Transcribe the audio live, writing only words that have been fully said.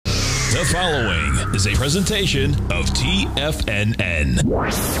The following is a presentation of TFNN.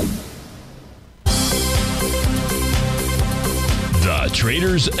 The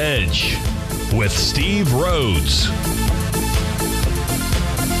Trader's Edge with Steve Rhodes.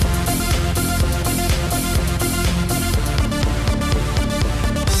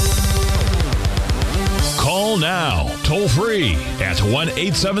 Call now, toll free at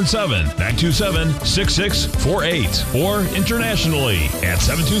 1-877-927-6648 or internationally at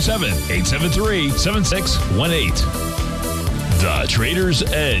 727-873-7618. The Trader's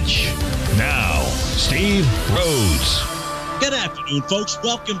Edge. Now, Steve Rhodes. Good afternoon, folks.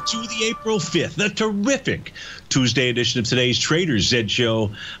 Welcome to the April 5th, the terrific Tuesday edition of today's Trader's Edge Show.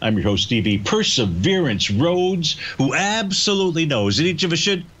 I'm your host, Stevie Perseverance Rhodes, who absolutely knows that each of us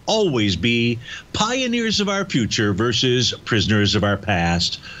should always be pioneers of our future versus prisoners of our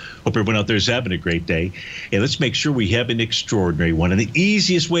past. Hope everyone out there is having a great day. And let's make sure we have an extraordinary one. And the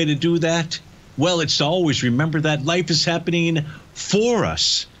easiest way to do that, well, it's to always remember that life is happening for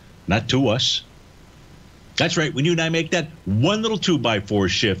us, not to us. That's right. When you and I make that one little 2x4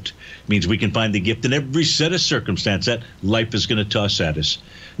 shift, it means we can find the gift in every set of circumstance that life is going to toss at us.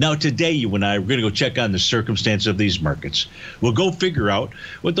 Now, today, you and I, we're going to go check on the circumstance of these markets. We'll go figure out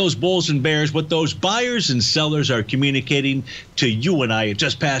what those bulls and bears, what those buyers and sellers are communicating to you and I at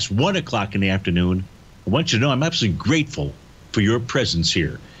just past 1 o'clock in the afternoon. I want you to know I'm absolutely grateful for your presence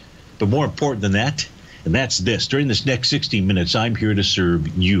here. But more important than that, and that's this. During this next 60 minutes, I'm here to serve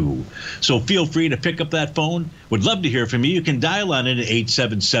you. So feel free to pick up that phone. Would love to hear from you. You can dial on in at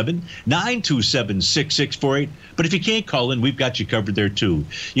 877-927-6648. But if you can't call in, we've got you covered there, too.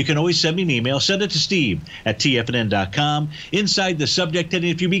 You can always send me an email. Send it to Steve at TFNN.com. Inside the subject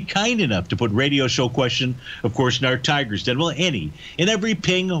heading, if you'd be kind enough to put radio show question, of course, in our Tiger's Den. Well, any and every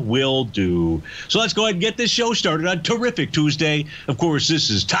ping will do. So let's go ahead and get this show started on terrific Tuesday. Of course,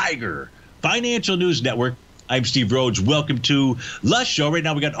 this is Tiger Financial News Network. I'm Steve Rhodes. Welcome to the show. Right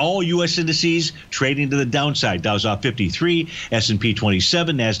now, we got all U.S. indices trading to the downside. Dow's off 53, S&P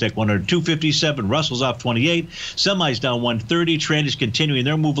 27, NASDAQ 100, 257, Russell's off 28, semis down 130. Trend is continuing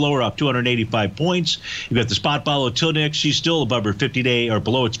their move lower, off 285 points. You've got the spot volatility index. She's still above her 50-day or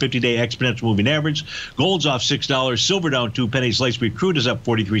below its 50-day exponential moving average. Gold's off $6. Silver down 2 pennies. Light sweet crude is up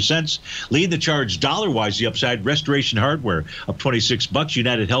 43 cents. Lead the charge dollar-wise, the upside. Restoration Hardware up 26 bucks.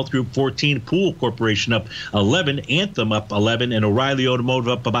 United Health Group 14. Pool Corporation up 11, Anthem up 11, and O'Reilly Automotive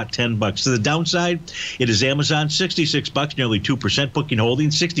up about 10 bucks. To the downside, it is Amazon 66 bucks, nearly 2%. Booking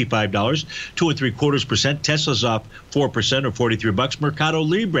Holdings $65, 2.75%. Tesla's off 4% or 43 bucks. Mercado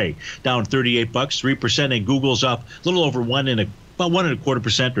Libre down 38 bucks, 3%, and Google's off a little over about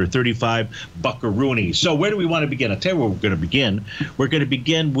 1.25% or 35 buckaroonies. So where do we want to begin? I'll tell you where we're going to begin. We're going to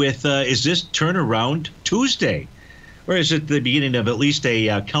begin with is this turnaround Tuesday? Or is it the beginning of at least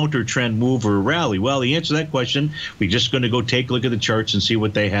a counter trend move or rally? Well, the answer to that question, we're just going to go take a look at the charts and see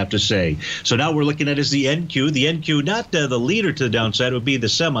what they have to say. So now we're looking at is the NQ. The NQ, not the leader to the downside, would be the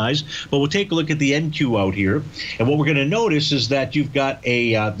semis, but we'll take a look at the NQ out here. And what we're going to notice is that you've got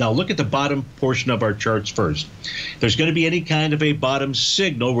a, now look at the bottom portion of our charts first. If there's going to be any kind of a bottom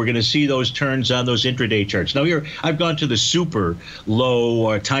signal, we're going to see those turns on those intraday charts. Now here, I've gone to the super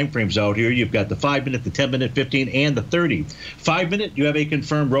low time frames out here. You've got the 5-minute, the 10-minute, 15, and the 30. 5-minute, you have a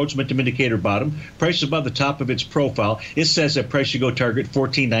confirmed Rhodes Momentum Indicator bottom. Price above the top of its profile. It says that price should go target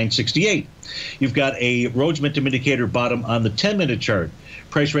 14,968. You've got a Rhodes Momentum Indicator bottom on the 10-minute chart.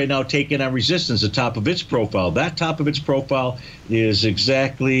 Price right now taking on resistance, the top of its profile. That top of its profile is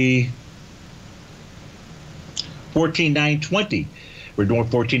exactly 14,920. We're doing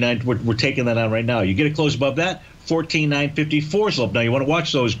 14,920. We're taking that on right now. You get a close above that, 14,954 is up. Now, you want to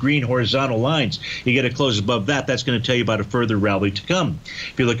watch those green horizontal lines. You get a close above that. That's going to tell you about a further rally to come.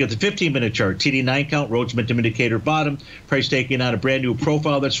 If you look at the 15-minute chart, TD9 count, Rhodes Momentum Indicator bottom, price taking on a brand new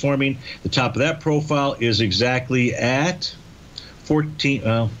profile that's forming. The top of that profile is exactly at 14.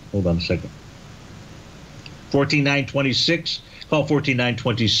 Hold on a second. 14,926. Call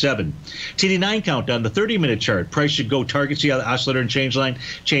 14,927. TD9 count on the 30-minute chart. Price should go target. See how the oscillator and change line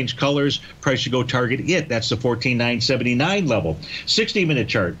change colors? Price should go target it. That's the 14,979 level. 60-minute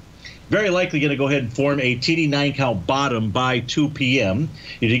chart. Very likely going to go ahead and form a TD9 count bottom by 2 p.m.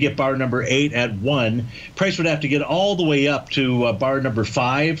 You did get bar number 8 at 1. Price would have to get all the way up to bar number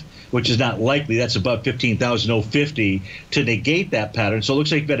 5, which is not likely. That's above 15,050 to negate that pattern. So it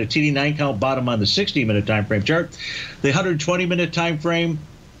looks like you've got a TD9 count bottom on the 60-minute time frame chart. The 120-minute time frame,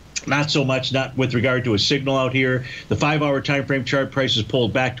 Not so much, not with regard to a signal out here. The 5-hour time frame chart price is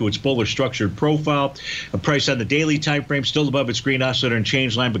pulled back to its bullish structured profile. A price on the daily time frame still above its green oscillator and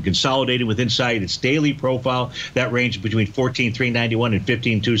change line, but consolidating with inside its daily profile. That range between 14,391 and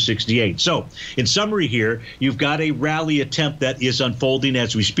 15,268. So, in summary here, you've got a rally attempt that is unfolding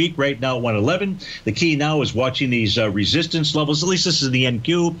as we speak right now at 111. The key now is watching these resistance levels. At least this is the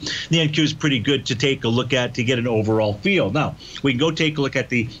NQ. The NQ is pretty good to take a look at to get an overall feel. Now, we can go take a look at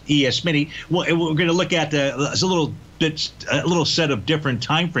the ES Mini. We're going to look at a little set of different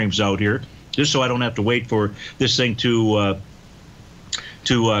time frames out here, just so I don't have to wait for this thing to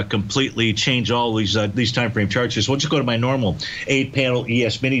completely change all these time frame charts. So we'll just go to my normal 8-panel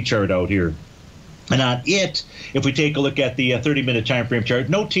ES Mini chart out here. And on it, if we take a look at the 30-minute time frame chart,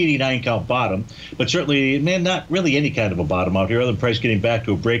 no TD9 count bottom, but certainly, not really any kind of a bottom out here, other than price getting back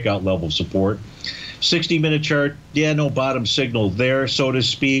to a breakout level of support. 60-minute chart, no bottom signal there, so to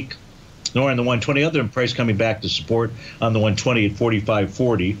speak, nor on the 120. Other than price coming back to support on the 120 at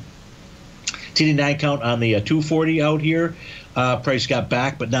 45.40. TD9 count on the 240 out here. Price got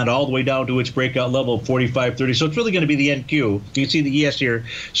back, but not all the way down to its breakout level of 45.30. So it's really going to be the NQ. You can see the ES here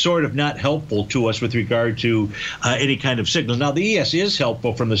sort of not helpful to us with regard to any kind of signals. Now, the ES is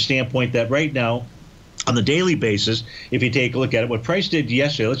helpful from the standpoint that right now, on the daily basis, if you take a look at it, what price did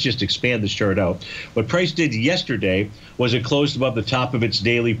yesterday, let's just expand this chart out. What price did yesterday was it closed above the top of its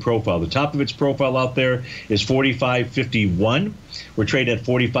daily profile. The top of its profile out there is 45.51. We're trading at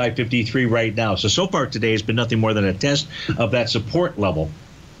 45.53 right now. So far today has been nothing more than a test of that support level.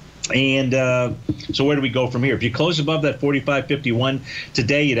 And so where do we go from here? If you close above that 45.51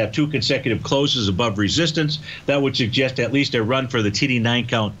 today, you'd have 2 consecutive closes above resistance. That would suggest at least a run for the TD9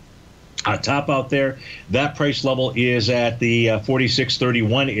 count top out there. That price level is at the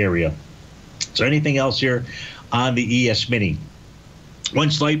 46.31 area. So anything else here on the ES Mini?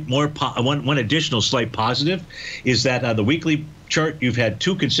 One additional slight positive is that on the weekly chart, you've had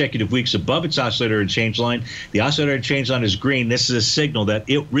 2 consecutive weeks above its oscillator and change line. The oscillator and change line is green. This is a signal that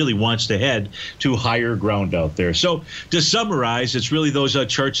it really wants to head to higher ground out there. So to summarize, it's really those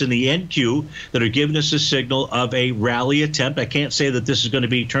charts in the NQ that are giving us a signal of a rally attempt. I can't say that this is going to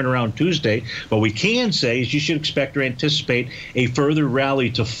be turnaround Tuesday, but we can say is you should expect or anticipate a further rally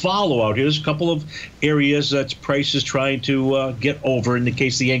to follow out here. There's a couple of areas that price is trying to get over, in the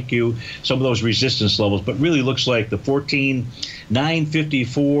case of the NQ, some of those resistance levels, but really looks like the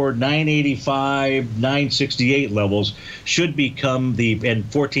 14,954, 985, 968 levels should become and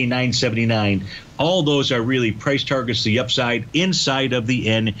 14,979. All those are really price targets to the upside inside of the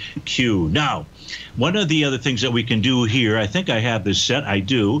NQ. Now, one of the other things that we can do here, I think I have this set. I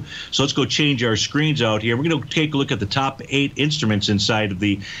do. So let's go change our screens out here. We're going to take a look at the top 8 instruments inside of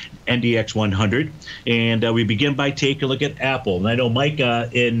the NDX 100. And we begin by taking a look at Apple. And I know Mike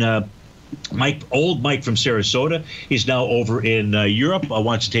Mike from Sarasota, he's now over in Europe,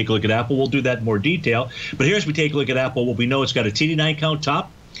 wants to take a look at Apple. We'll do that in more detail. But here's we take a look at Apple. What we know, it's got a TD9 count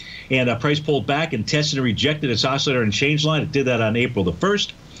top. And price pulled back and tested and rejected its oscillator and change line. It did that on April the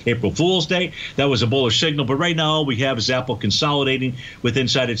 1st. April Fool's Day. That was a bullish signal, but right now all we have is Apple consolidating with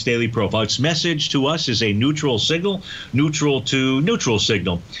inside its daily profile. Its message to us is a neutral signal, neutral to neutral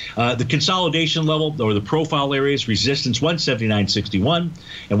signal. The consolidation level or the profile areas, resistance 179.61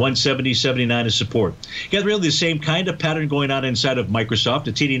 and 170.79 is support. You got really the same kind of pattern going on inside of Microsoft,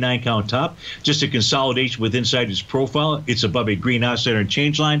 a TD9 count top, just a consolidation with inside its profile. It's above a green oscillator and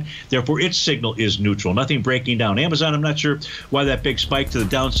change line. Therefore, its signal is neutral. Nothing breaking down. Amazon, I'm not sure why that big spike to the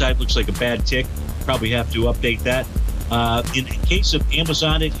downside looks like a bad tick. Probably have to update that. In the case of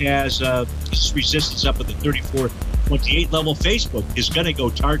Amazon, it has resistance up at the 34.28 level. Facebook is going to go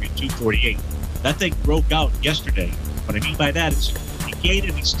target 248. That thing broke out yesterday. What I mean by that is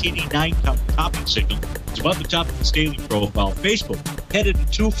negated its TD9 topping signal. It's above the top of its daily profile. Facebook headed to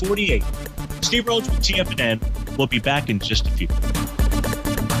 248. Steve Rhodes with TFNN. We'll be back in just a few.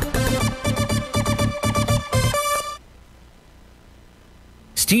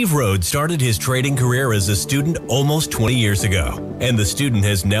 Steve Rhodes started his trading career as a student almost 20 years ago, and the student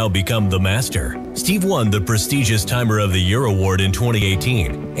has now become the master. Steve won the prestigious Timer of the Year award in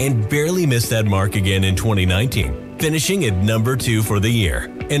 2018 and barely missed that mark again in 2019, finishing at number 2 for the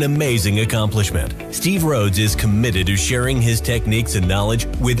year. An amazing accomplishment. Steve Rhodes is committed to sharing his techniques and knowledge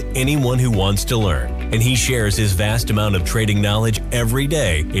with anyone who wants to learn, and he shares his vast amount of trading knowledge every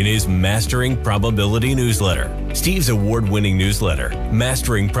day in his Mastering Probability newsletter. Steve's award-winning newsletter,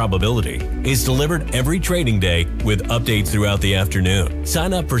 Mastering Probability, is delivered every trading day with updates throughout the afternoon.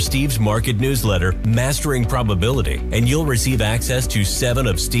 Sign up for Steve's market newsletter, Mastering Probability, and you'll receive access to 7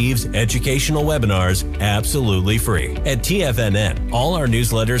 of Steve's educational webinars absolutely free. At TFNN, all our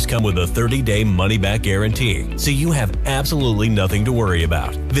newsletters come with a 30-day money-back guarantee, so you have absolutely nothing to worry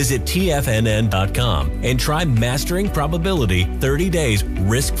about. Visit TFNN.com and try Mastering Probability 30 days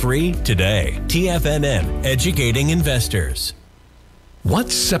risk-free today. TFNN, educating investors.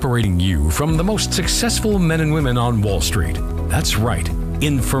 What's separating you from the most successful men and women on Wall Street? That's right,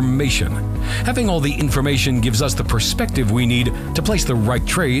 information. Having all the information gives us the perspective we need to place the right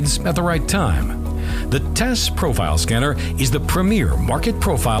trades at the right time. The TAS Profile Scanner is the premier market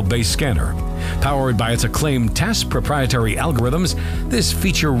profile-based scanner. Powered by its acclaimed TAS proprietary algorithms, this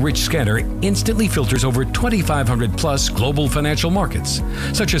feature-rich scanner instantly filters over 2,500 plus global financial markets,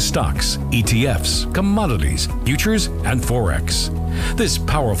 such as stocks, ETFs, commodities, futures, and Forex. This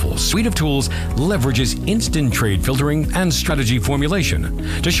powerful suite of tools leverages instant trade filtering and strategy formulation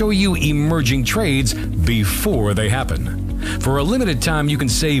to show you emerging trades before they happen. For a limited time, you can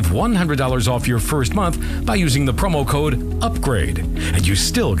save $100 off your first month by using the promo code UPGRADE, and you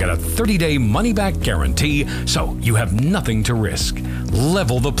still get a 30-day money-back guarantee, so you have nothing to risk.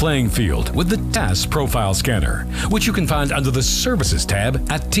 Level the playing field with the TAS Profile Scanner, which you can find under the Services tab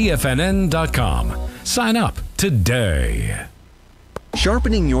at TFNN.com. Sign up today.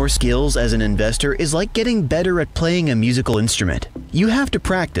 Sharpening your skills as an investor is like getting better at playing a musical instrument. You have to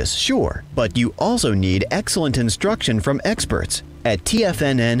practice, sure, but you also need excellent instruction from experts. At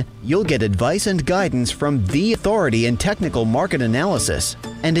TFNN, you'll get advice and guidance from the authority in technical market analysis.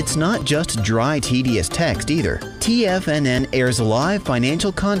 And it's not just dry, tedious text either. TFNN airs live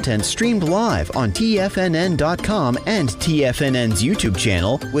financial content streamed live on TFNN.com and TFNN's YouTube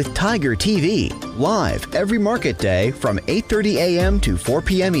channel with Tiger TV, live every market day from 8:30 a.m. to 4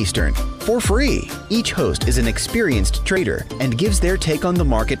 p.m. Eastern, for free. Each host is an experienced trader and gives their take on the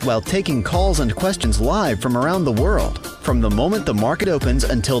market while taking calls and questions live from around the world. From the moment the market opens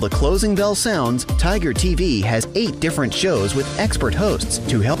until the closing bell sounds, Tiger TV has 8 different shows with expert hosts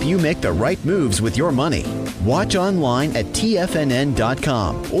to help you make the right moves with your money. Watch online at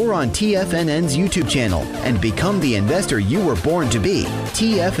TFNN.com or on TFNN's YouTube channel and become the investor you were born to be.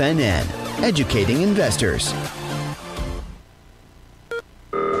 TFNN, educating investors.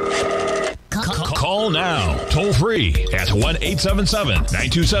 Call now, toll free at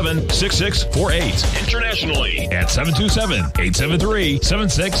 1-877-927-6648. Internationally at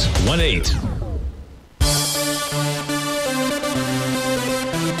 727-873-7618.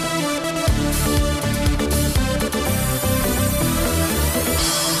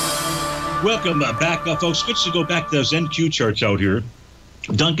 Welcome back, folks. Good to go back to those NQ charts out here.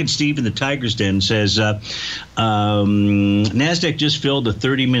 Duncan Steve in the Tiger's Den says NASDAQ just filled a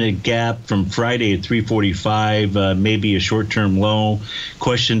 30-minute gap from Friday at 345, maybe a short-term low.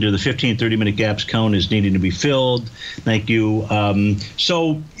 Question, do the 15, 30-minute gaps count as needing to be filled? Thank you.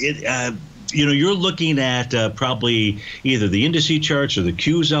 You're looking at probably either the indice charts or the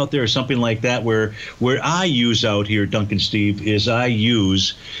Qs out there or something like that, where I use out here, Duncan Steve, is I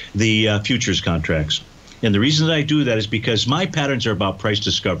use the futures contracts. And the reason that I do that is because my patterns are about price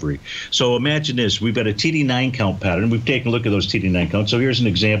discovery. So imagine this. We've got a TD9 count pattern. We've taken a look at those TD9 counts. So here's an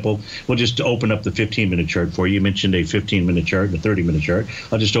example. We'll just open up the 15-minute chart for you. You mentioned a 15-minute chart and a 30-minute chart.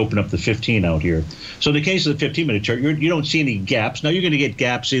 I'll just open up the 15 out here. So in the case of the 15-minute chart, you don't see any gaps. Now, you're going to get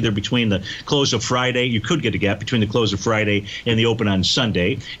gaps either between the close of Friday. You could get a gap between the close of Friday and the open on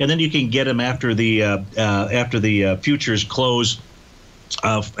Sunday. And then you can get them after the futures close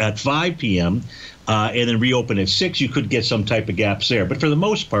at 5 p.m., and then reopen at 6, you could get some type of gaps there. But for the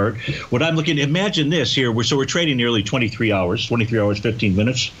most part, what I'm looking, imagine this here. We're trading nearly 23 hours, 15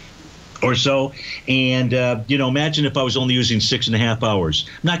 minutes or so. And, imagine if I was only using 6.5 hours.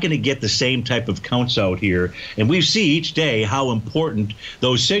 I'm not going to get the same type of counts out here. And we see each day how important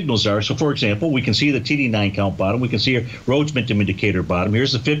those signals are. So, for example, we can see the TD9 count bottom. We can see a Rhodes Momentum Indicator bottom.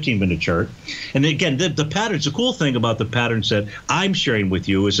 Here's the 15-minute chart. And again, the patterns, the cool thing about the patterns that I'm sharing with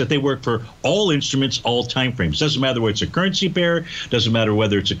you is that they work for all instruments, all time frames. Doesn't matter whether it's a currency pair, doesn't matter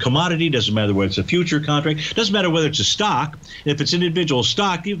whether it's a commodity, doesn't matter whether it's a future contract, doesn't matter whether it's a stock. If it's an individual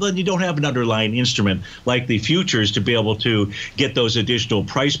stock, then you don't have an underlying instrument like the futures to be able to get those additional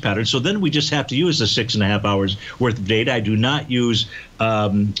price patterns. So then we just have to use the 6.5 hours worth of data. I do not use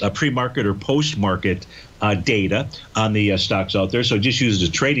a pre-market or post-market data on the stocks out there, so just use the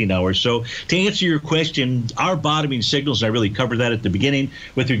trading hours. So to answer your question, our bottoming signals, and I really covered that at the beginning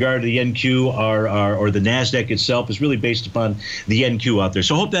with regard to the NQ or the NASDAQ itself, is really based upon the NQ out there.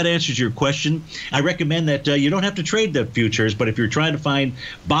 So I hope that answers your question. I recommend that you don't have to trade the futures, but if you're trying to find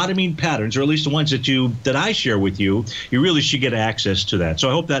bottoming patterns, or at least the ones that I share with you, you really should get access to that. So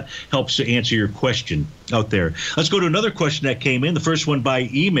I hope that helps to answer your question out there. Let's go to another question that came in, the first one by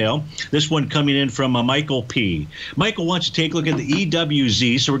email. This one coming in from Michael P. Michael wants to take a look at the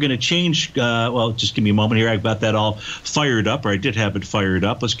EWZ, so we're going to change, well, just give me a moment here. I've got that all fired up, or I did have it fired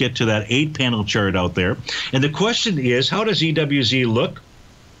up. Let's get to that 8-panel chart out there. And the question is, how does EWZ look?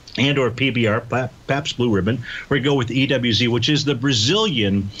 And or PBR, Pabst Blue Ribbon. We're going to go with EWZ, which is the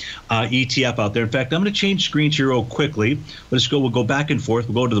Brazilian ETF out there. In fact, I'm going to change screens here real quickly. We'll go back and forth.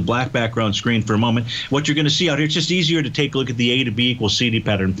 We'll go to the black background screen for a moment. What you're going to see out here, it's just easier to take a look at the A to B equals CD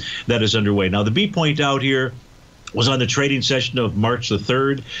pattern that is underway. Now, the B point out here was on the trading session of March the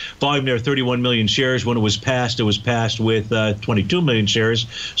 3rd. Volume there, 31 million shares. When it was passed with 22 million shares.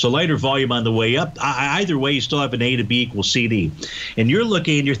 So lighter volume on the way up. Either way, you still have an A to B equals CD. And you're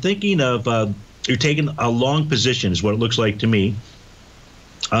thinking of, you're taking a long position is what it looks like to me.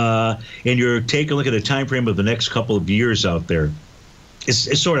 And you're taking a look at the time frame of the next couple of years out there.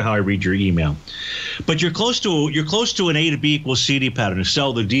 It's sort of how I read your email, but you're close to an A to B equals CD pattern to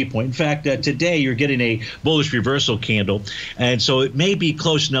sell the D point. In fact, today you're getting a bullish reversal candle, and so it may be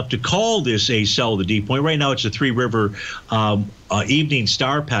close enough to call this a sell the D point. Right now, it's a three-river evening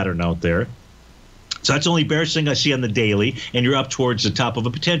star pattern out there. So that's the only bearish thing I see on the daily, and you're up towards the top of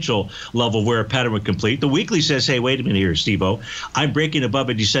a potential level where a pattern would complete. The weekly says, hey, wait a minute here, Steve-O. I'm breaking above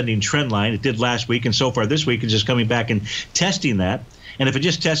a descending trend line. It did last week, and so far this week it's just coming back and testing that. And if it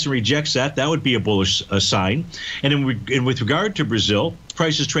just tests and rejects that, that would be a bullish sign. And with regard to Brazil,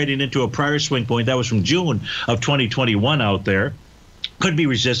 price is trading into a prior swing point. That was from June of 2021 out there. Could be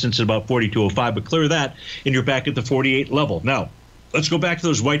resistance at about 42.05, but clear that, and you're back at the 48 level. Now, let's go back to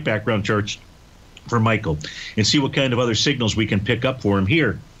those white background charts for Michael and see what kind of other signals we can pick up for him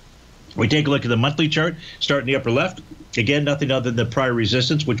here. We take a look at the monthly chart, starting in the upper left. Again, nothing other than the prior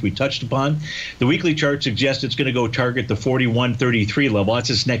resistance, which we touched upon. The weekly chart suggests it's going to go target the 41.33 level. That's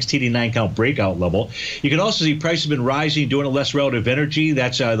its next TD9 count breakout level. You can also see price has been rising, doing a less relative energy.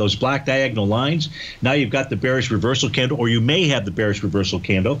 That's those black diagonal lines. Now you've got the bearish reversal candle, or you may have the bearish reversal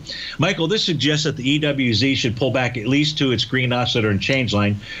candle. Michael, this suggests that the EWZ should pull back at least to its green oscillator and change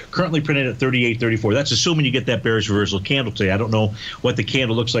line, currently printed at 38.34. That's assuming you get that bearish reversal candle today. I don't know what the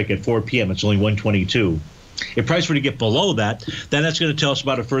candle looks like at 4 p.m. It's only 122. If price were to get below that, then that's going to tell us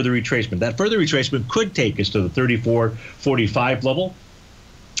about a further retracement. That further retracement could take us to the 34.45 level.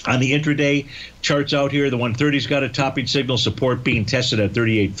 On the intraday charts out here, the 130's got a topping signal, support being tested at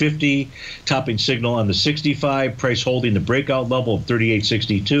 38.50, topping signal on the 65, price holding the breakout level of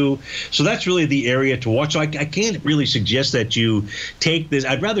 38.62. So that's really the area to watch. So I can't really suggest that you take this.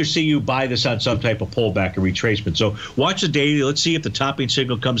 I'd rather see you buy this on some type of pullback or retracement. So watch the daily. Let's see if the topping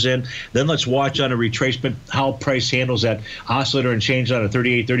signal comes in. Then let's watch on a retracement how price handles that oscillator and change on a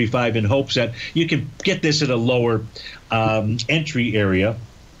 38.35 in hopes that you can get this at a lower entry area.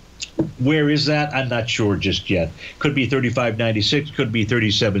 Where is that? I'm not sure just yet. Could be 35.96, could be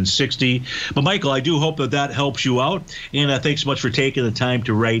 37.60. But Michael, I do hope that helps you out. And thanks so much for taking the time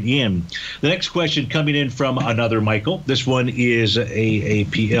to write in. The next question coming in from another Michael. This one is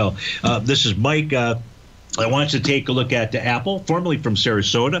AAPL. This is Mike. I want to take a look at Apple, formerly from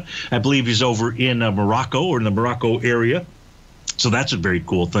Sarasota. I believe he's over in Morocco or in the Morocco area. So that's a very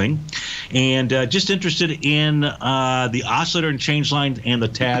cool thing. And just interested in the oscillator and change line and the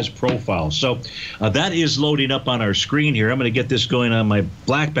TAS profile. So that is loading up on our screen here. I'm going to get this going on my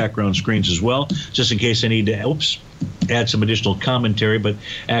black background screens as well, just in case I need to, add some additional commentary. But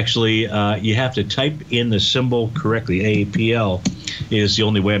actually, you have to type in the symbol correctly. AAPL is the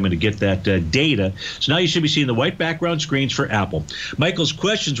only way I'm going to get that data. So now you should be seeing the white background screens for Apple. Michael's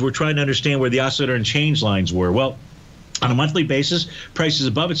questions, we're trying to understand where the oscillator and change lines were. Well, on a monthly basis, price is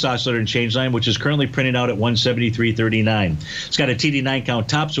above its oscillator and change line, which is currently printed out at 173.39. It's got a TD9 count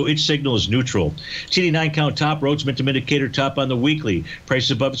top, so each signal is neutral. TD9 count top, Rhodes Momentum Indicator top on the weekly. Price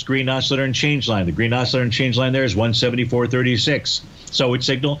is above its green oscillator and change line. The green oscillator and change line there is 174.36. So its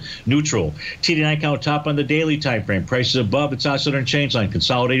signal neutral. TD9 count top on the daily time frame. Price is above its oscillator and change line,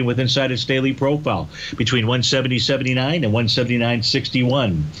 consolidating with inside its daily profile between 170.79 and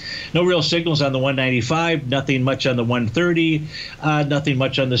 179.61. No real signals on the 195. Nothing much on the 130. 130. Nothing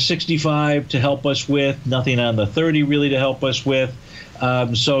much on the 65 to help us with. Nothing on the 30 really to help us with.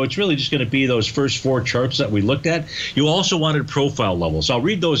 So it's really just going to be those first 4 charts that we looked at. You also wanted profile levels. I'll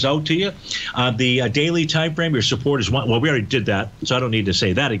read those out to you. The daily time frame, your support is one. Well, we already did that, so I don't need to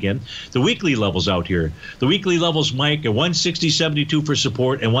say that again. The weekly levels out here. The weekly levels, Mike, are 160.72 for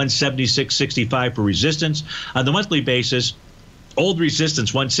support and 176.65 for resistance. On the monthly basis, old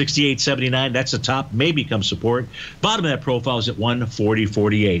resistance 168.79. That's the top, may become support. Bottom of that profile is at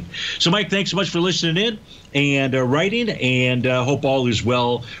 140.48. So, Mike, thanks so much for listening in and writing, and hope all is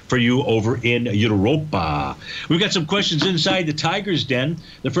well for you over in Europa. We've got some questions inside the Tiger's Den.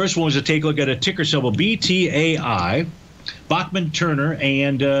 The first one was to take a look at a ticker symbol BTAI. Bachman Turner,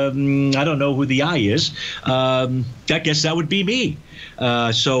 and I don't know who the I is. I guess that would be me.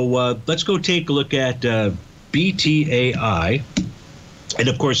 So let's go take a look at BTAI. And,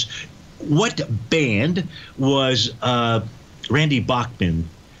 of course, what band was Randy Bachman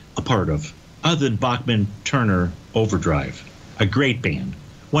a part of, other than Bachman Turner Overdrive? A great band.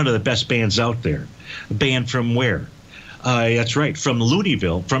 One of the best bands out there. A band from where? That's right, from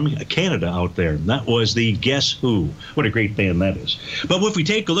Looneyville, from Canada out there. That was the Guess Who. What a great band that is. But if we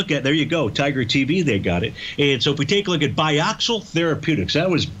take a look at, there you go, Tiger TV, they got it. And so if we take a look at Bioxyl Therapeutics,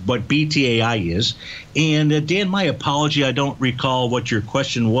 that was what BTAI is. And Dan, my apology, I don't recall what your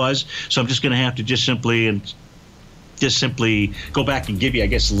question was, so I'm just going to have to just simply go back and give you, I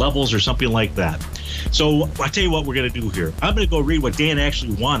guess, levels or something like that. So I'll tell you what we're going to do here. I'm going to go read what Dan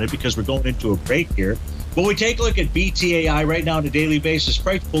actually wanted because we're going into a break here. When we take a look at BTAI right now on a daily basis,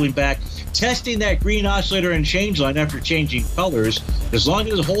 price pulling back, testing that green oscillator and change line after changing colors. As long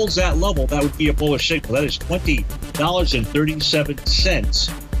as it holds that level, that would be a bullish signal. That is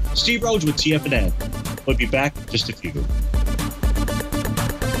 $20.37. Steve Rhodes with TFNN. We'll be back in just a few.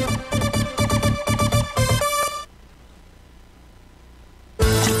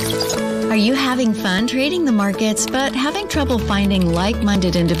 Are you having fun trading the markets, but having trouble finding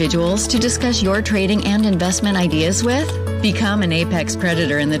like-minded individuals to discuss your trading and investment ideas with? Become an apex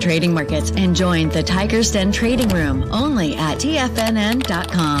predator in the trading markets and join the Tiger's Den Trading Room only at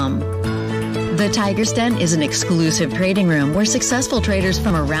TFNN.com. The Tiger's Den is an exclusive trading room where successful traders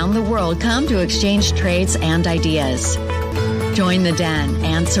from around the world come to exchange trades and ideas. Join the den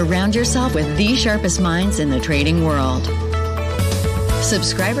and surround yourself with the sharpest minds in the trading world.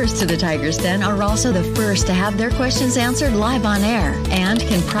 Subscribers to the Tiger's Den are also the first to have their questions answered live on air and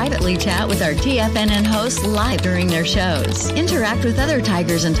can privately chat with our TFNN hosts live during their shows. Interact with other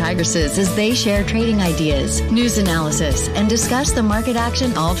Tigers and Tigresses as they share trading ideas, news analysis, and discuss the market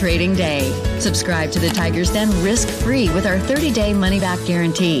action all trading day. Subscribe to the Tiger's Den risk-free with our 30-day money-back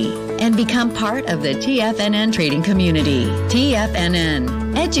guarantee and become part of the TFNN trading community.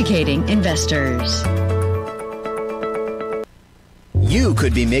 TFNN, educating investors. You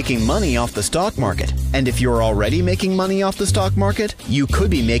could be making money off the stock market. And if you're already making money off the stock market, you could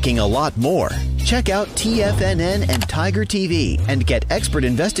be making a lot more. Check out TFNN and Tiger TV and get expert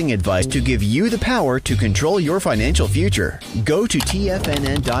investing advice to give you the power to control your financial future. Go to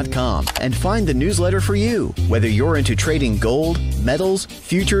TFNN.com and find the newsletter for you. Whether you're into trading gold, metals,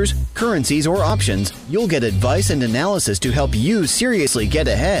 futures, currencies, or options, you'll get advice and analysis to help you seriously get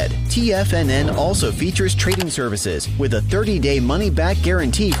ahead. TFNN also features trading services with a 30-day money-back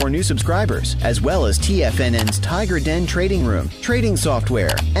guarantee for new subscribers, as well as TFNN's Tiger Den Trading Room, trading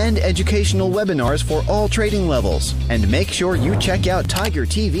software, and educational webinars for all trading levels. And make sure you check out Tiger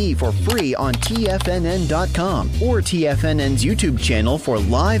TV for free on TFNN.com or TFNN's YouTube channel for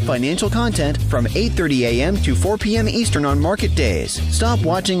live financial content from 8:30 a.m. to 4 p.m. Eastern on market days. Stop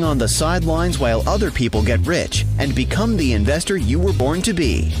watching on the sidelines while other people get rich and become the investor you were born to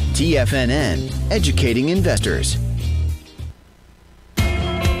be. TFNN, educating investors.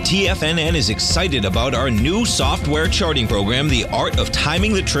 TFNN is excited about our new software charting program, The Art of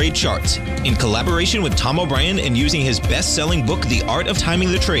Timing the Trade Charts. In collaboration with Tom O'Brien and using his best-selling book, The Art of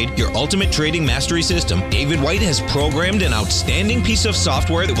Timing the Trade, Your Ultimate Trading Mastery System, David White has programmed an outstanding piece of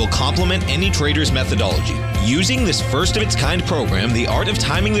software that will complement any trader's methodology. Using this first-of-its-kind program, The Art of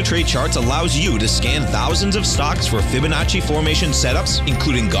Timing the Trade Charts allows you to scan thousands of stocks for Fibonacci formation setups,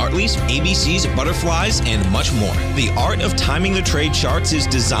 including Gartley's, ABC's, butterflies, and much more. The Art of Timing the Trade Charts is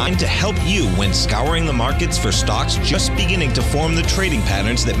designed to help you when scouring the markets for stocks just beginning to form the trading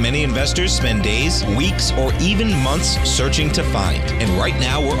patterns that many investors spend days, weeks, or even months searching to find. And right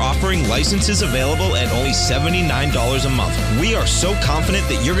now, we're offering licenses available at only $79 a month. We are so confident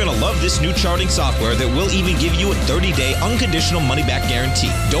that you're going to love this new charting software that will even give you a 30-day unconditional money-back guarantee.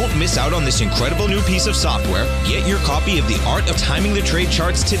 Don't miss out on this incredible new piece of software. Get your copy of The Art of Timing the Trade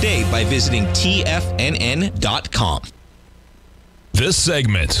Charts today by visiting TFNN.com. This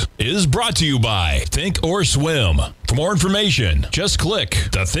segment is brought to you by Thinkorswim. For more information, just click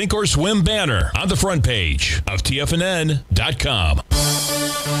the Thinkorswim banner on the front page of TFNN.com.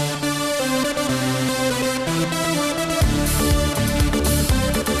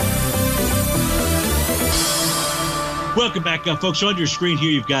 Welcome back, folks. On your screen here,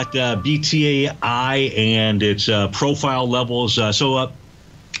 you've got BTAI and its profile levels.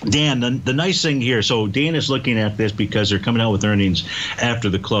 Dan, the nice thing here, so Dan is looking at this because they're coming out with earnings after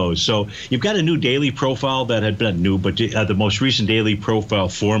the close. So you've got a new daily profile that had been new, but the most recent daily profile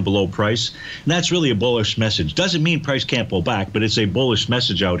formed below price. And that's really a bullish message. Doesn't mean price can't pull back, but it's a bullish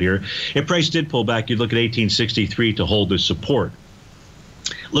message out here. If price did pull back, you'd look at 1863 to hold the support.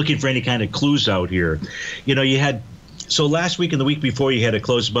 Looking for any kind of clues out here. You know, you had... So last week and the week before, you had a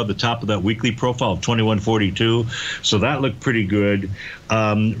close above the top of that weekly profile of 2142. So that looked pretty good.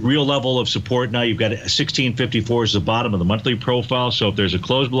 Real level of support now, you've got 1654 is the bottom of the monthly profile. So if there's a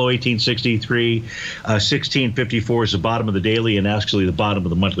close below 1863, 1654 is the bottom of the daily and actually the bottom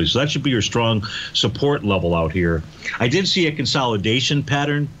of the monthly. So that should be your strong support level out here. I did see a consolidation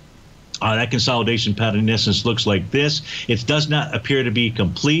pattern. That consolidation pattern, in essence, looks like this. It does not appear to be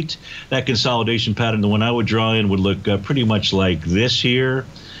complete. That consolidation pattern, the one I would draw in, would look pretty much like this here.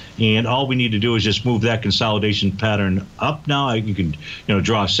 And all we need to do is just move that consolidation pattern up now. You can,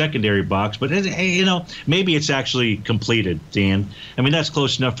 draw a secondary box, but maybe it's actually completed, Dan. I mean, that's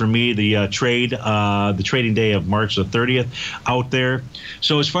close enough for me. The trading day of March the 30th out there.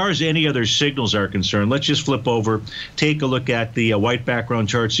 So as far as any other signals are concerned, let's just flip over, take a look at the white background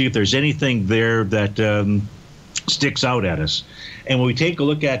chart, see if there's anything there that sticks out at us. And when we take a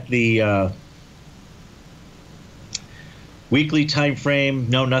look at the weekly time frame,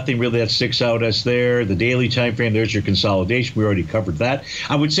 no, nothing really that sticks out as there. The daily time frame, there's your consolidation. We already covered that.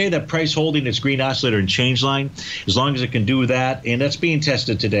 I would say that price holding its green oscillator and change line, as long as it can do that, and that's being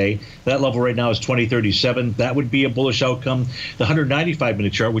tested today. That level right now is 2037. That would be a bullish outcome. The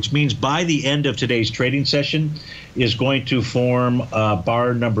 195-minute chart, which means by the end of today's trading session, is going to form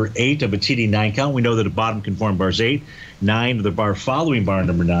bar number 8 of a TD9 count. We know that a bottom can form bars 8, 9 of the bar following bar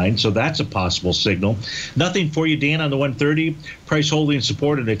number 9, so that's a possible signal. Nothing for you, Dan, on the 130. Price holding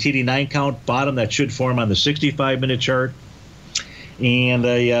support at a TD9 count bottom that should form on the 65-minute chart. And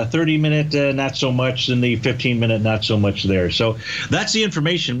a 30-minute, not so much, and the 15-minute, not so much there. So that's the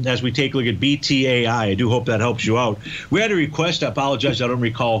information as we take a look at BTAI. I do hope that helps you out. We had a request. I apologize. I don't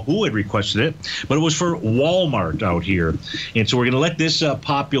recall who had requested it, but it was for Walmart out here. And so we're going to let this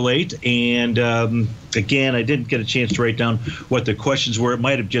populate. And, again, I didn't get a chance to write down what the questions were. It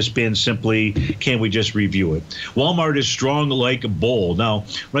might have just been simply, can we just review it? Walmart is strong like a bull. Now,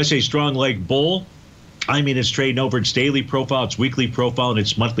 when I say strong like bull, I mean, it's trading over its daily profile, its weekly profile, and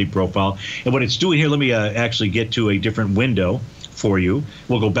its monthly profile. And what it's doing here, let me actually get to a different window for you.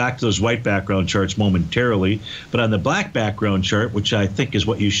 We'll go back to those white background charts momentarily. But on the black background chart, which I think is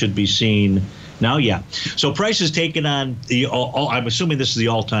what you should be seeing now, yeah. So price is taken on the, I'm assuming this is the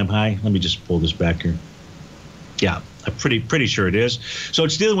all-time high. Let me just pull this back here. Yeah. I'm pretty sure it is. So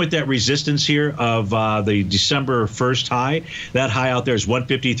it's dealing with that resistance here of the December 1st high. That high out there is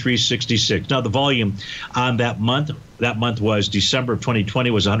 153.66. Now the volume on that month was December of 2020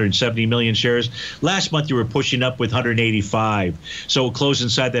 was 170 million shares. Last month you were pushing up with 185. So close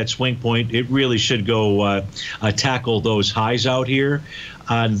inside that swing point. It really should go tackle those highs out here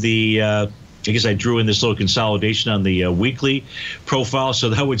on the I guess I drew in this little consolidation on the weekly profile. So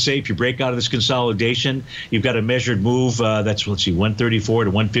that would say if you break out of this consolidation, you've got a measured move. That's, let's see, 134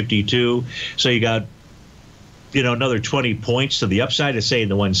 to 152. So you got, another 20 points to the upside, to say in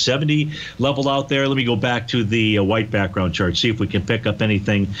the 170 level out there. Let me go back to the white background chart, see if we can pick up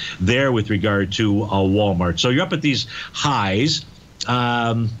anything there with regard to Walmart. So you're up at these highs.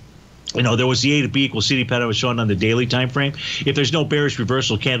 There was the A to B equals CD pattern I was showing on the daily time frame. If there's no bearish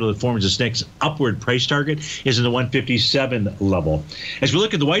reversal candle that forms its next upward price target is in the 157 level. As we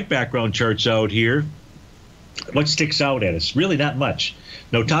look at the white background charts out here, what sticks out at us? Really not much.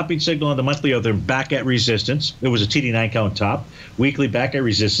 No topping signal on the monthly other than back at resistance. It was a TD9 count top. Weekly back at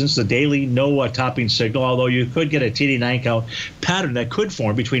resistance. The daily, no topping signal, although you could get a TD9 count pattern that could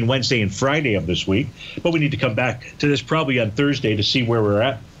form between Wednesday and Friday of this week. But we need to come back to this probably on Thursday to see where we're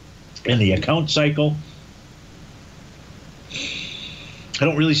at in the account cycle. I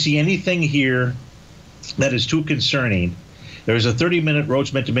don't really see anything here that is too concerning. There's a 30-minute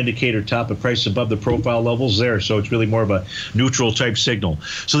Rhodes momentum indicator top of price above the profile levels there, so it's really more of a neutral type signal.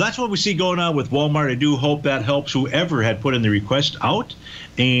 So that's what we see going on with Walmart. I do hope that helps whoever had put in the request out.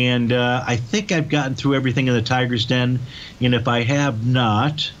 And I think I've gotten through everything in the Tiger's Den. And if I have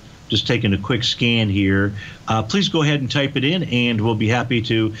not, Just taking a quick scan here. Please go ahead and type it in, and we'll be happy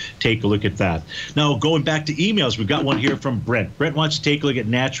to take a look at that. Now, going back to emails, we've got one here from Brent. Brent wants to take a look at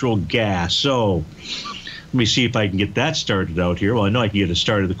natural gas. So let me see if I can get that started out here. Well, I know I can get it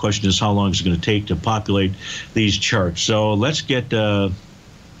started. The question is, how long is it going to take to populate these charts? So let's get, if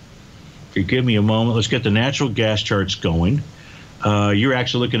you give me a moment, let's get the natural gas charts going. You're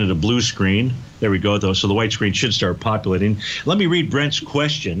actually looking at a blue screen. There we go, though. So the white screen should start populating. Let me read Brent's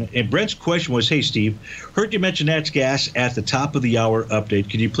question. And Brent's question was, hey, Steve, heard you mention natural gas at the top of the hour update.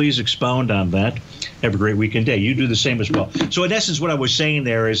 Could you please expound on that? Have a great weekend day. You do the same as well. So in essence, what I was saying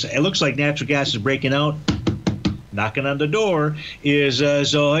there is it looks like natural gas is breaking out. Knocking on the door is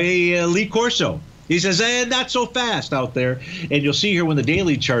Lee Corso. He says, not so fast out there. And you'll see here when the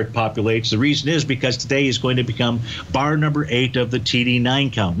daily chart populates, the reason is because today is going to become bar number 8 of the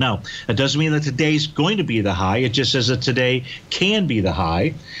TD9 count. Now, that doesn't mean that today's going to be the high. It just says that today can be the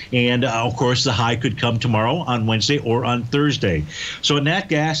high. And, of course, the high could come tomorrow on Wednesday or on Thursday. So nat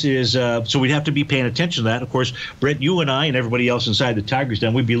gas is so we'd have to be paying attention to that. Of course, Brent, you and I and everybody else inside the Tigers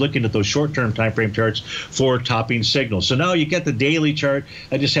Den, we'd be looking at those short-term time frame charts for topping signals. So now you get the daily chart.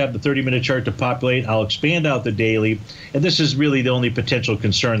 I just have the 30-minute chart to populate. I'll expand out the daily, and this is really the only potential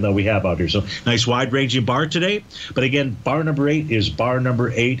concern that we have out here. So nice wide-ranging bar today, but again, bar number 8 is bar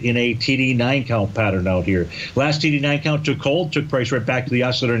number 8 in a TD9 count pattern out here. Last TD9 count took hold, took price right back to the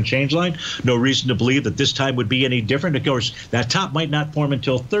oscillator and change line. No reason to believe that this time would be any different. Of course, that top might not form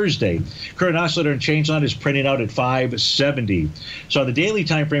until Thursday. Current oscillator and change line is printing out at 570. So on the daily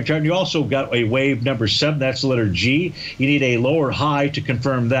time frame chart, you also got a wave number 7. That's the letter G. You need a lower high to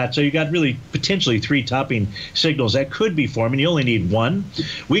confirm that. So you got really potentially 3 topping signals that could be forming. You only need 1.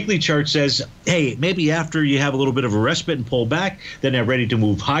 Weekly chart says, hey, maybe after you have a little bit of a respite and pull back, then they're ready to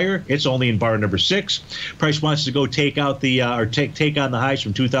move higher. It's only in bar number 6. Price wants to go take out the take on the highs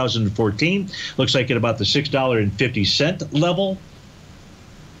from 2014. Looks like at about the $6.50 level.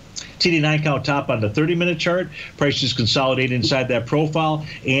 TD9 count top on the 30-minute chart. Price is consolidated inside that profile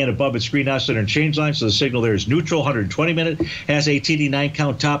and above its green oscillator and change line. So the signal there is neutral. 120-minute has a TD9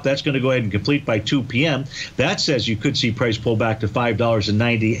 count top. That's going to go ahead and complete by 2 p.m. That says you could see price pull back to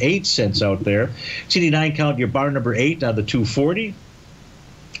 $5.98 out there. TD9 count, your bar number 8 on the 240.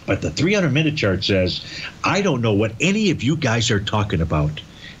 But the 300-minute chart says, I don't know what any of you guys are talking about.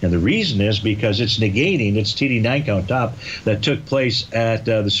 And the reason is because it's negating its TD9 count top that took place at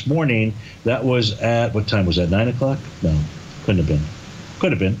this morning. That was at, what time was that, 9 o'clock? No, couldn't have been.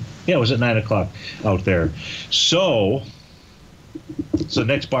 Could have been. Yeah, it was at 9 o'clock out there. So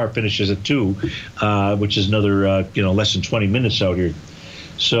next bar finishes at 2, which is another, less than 20 minutes out here.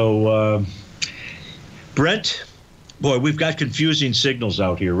 So, Brent, boy, we've got confusing signals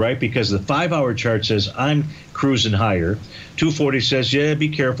out here, right? Because the 5-hour chart says I'm cruising higher. 240 says, yeah, be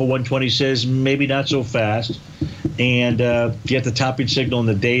careful. 120 says maybe not so fast. And you get the topping signal in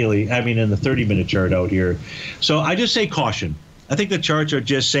the daily, in the 30-minute chart out here. So I just say caution. I think the charts are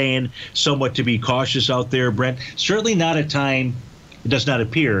just saying somewhat to be cautious out there, Brent. Certainly not a time, it does not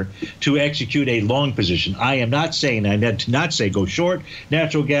appear, to execute a long position. I am not saying, I did not say go short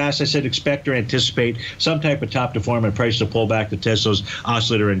natural gas. I said expect or anticipate some type of top to form and price to pull back to test those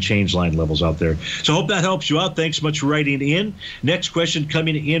oscillator and change line levels out there. So I hope that helps you out. Thanks so much for writing in. Next question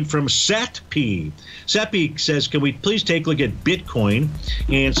coming in from Satp. Satp says, can we please take a look at Bitcoin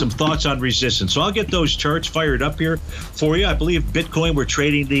and some thoughts on resistance? So I'll get those charts fired up here for you. I believe Bitcoin, we're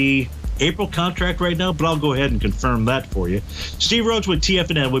trading the April contract right now, but I'll go ahead and confirm that for you. Steve Rhodes with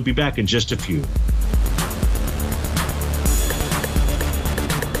TFNN. We'll be back in just a few.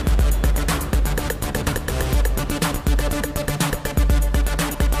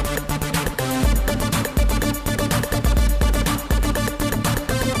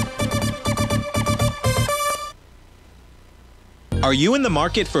 Are you in the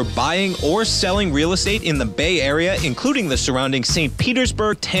market for buying or selling real estate in the Bay Area, including the surrounding St.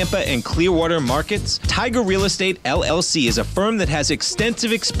 Petersburg, Tampa, and Clearwater markets? Tiger Real Estate LLC is a firm that has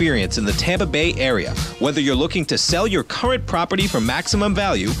extensive experience in the Tampa Bay area. Whether you're looking to sell your current property for maximum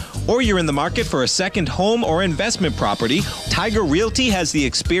value, or you're in the market for a second home or investment property, Tiger Realty has the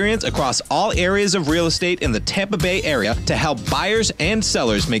experience across all areas of real estate in the Tampa Bay area to help buyers and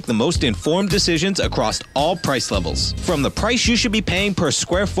sellers make the most informed decisions across all price levels. From the price you should be only paying per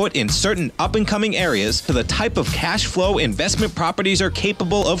square foot in certain up-and-coming areas to the type of cash flow investment properties are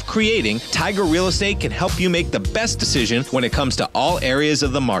capable of creating, Tiger Real Estate can help you make the best decision when it comes to all areas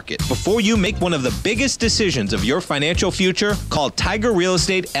of the market. Before you make one of the biggest decisions of your financial future, call Tiger Real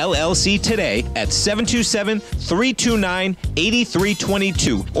Estate LLC today at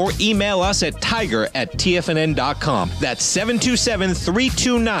 727-329-8322 or email us at tiger@tfnn.com. That's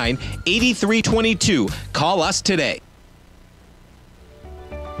 727-329-8322. Call us today.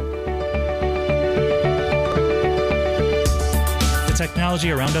 The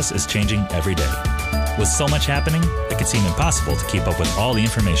technology around us is changing every day. With so much happening, it can seem impossible to keep up with all the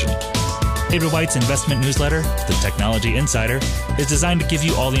information. David White's investment newsletter, The Technology Insider, is designed to give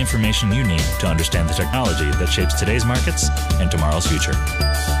you all the information you need to understand the technology that shapes today's markets and tomorrow's future.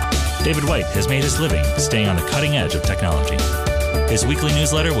 David White has made his living staying on the cutting edge of technology. His weekly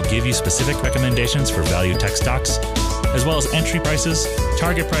newsletter will give you specific recommendations for value tech stocks, as well as entry prices,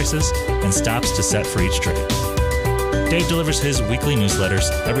 target prices, and stops to set for each trade. Dave delivers his weekly newsletters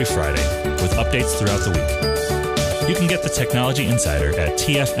every Friday with updates throughout the week. You can get the Technology Insider at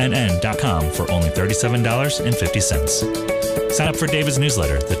TFNN.com for only $37.50. Sign up for David's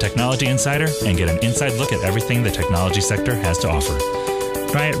newsletter, The Technology Insider, and get an inside look at everything the technology sector has to offer.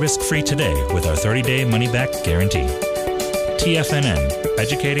 Try it risk-free today with our 30-day money-back guarantee. TFNN,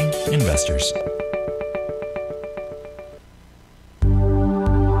 educating investors.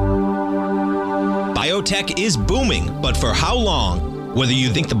 Biotech is booming, but for how long? Whether you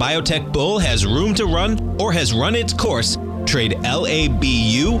think the biotech bull has room to run or has run its course, trade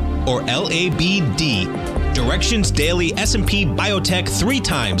LABU or LABD. Direction's daily S&P Biotech 3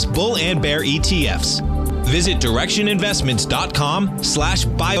 times bull and bear ETFs. Visit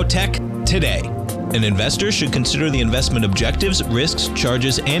directioninvestments.com/biotech today. An investor should consider the investment objectives, risks,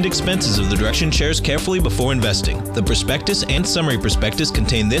 charges, and expenses of the Direction shares carefully before investing. The prospectus and summary prospectus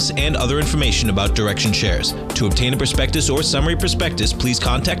contain this and other information about Direction shares. To obtain a prospectus or summary prospectus, please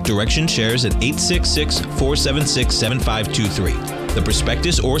contact Direction shares at 866-476-7523. The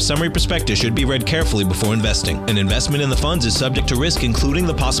prospectus or summary prospectus should be read carefully before investing. An investment in the funds is subject to risk, including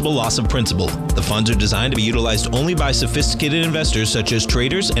the possible loss of principal. The funds are designed to be utilized only by sophisticated investors such as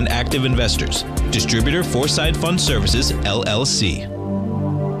traders and active investors. Distributor Foreside Fund Services, LLC.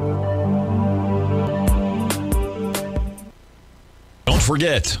 Don't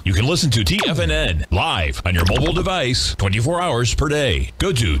forget, you can listen to TFNN live on your mobile device 24 hours per day.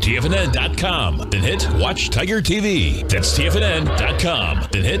 Go to TFNN.com, then hit Watch Tiger TV. That's TFNN.com,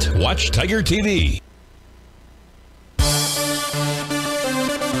 then hit Watch Tiger TV.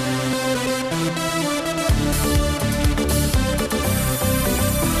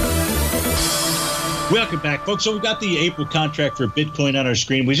 Welcome back, folks. So we've got the April contract for Bitcoin on our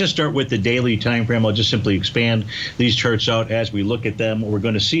screen. We just start with the daily time frame. I'll just simply expand these charts out as we look at them. What we're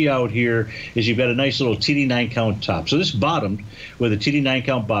going to see out here is you've got a nice little TD9 count top. So this bottomed with a TD9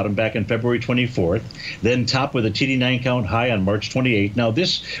 count bottom back on February 24th, then top with a TD9 count high on March 28th. Now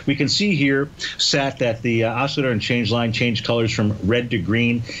this, we can see here, sat that the oscillator and change line changed colors from red to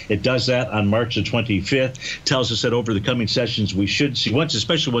green. It does that on March the 25th. Tells us that over the coming sessions we should see,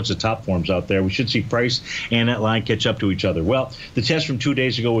 especially once the top forms out there, we should see price and that line catch up to each other. Well, the test from 2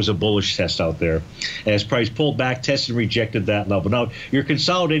 days ago was a bullish test out there. As price pulled back, tested and rejected that level. Now, you're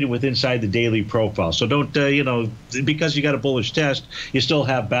consolidated with inside the daily profile. So don't, because you got a bullish test, you still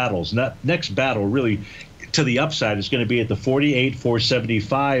have battles. Next battle really to the upside is going to be at the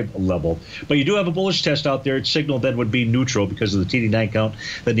 48,475 level. But you do have a bullish test out there. Its signal then would be neutral because of the TD9 count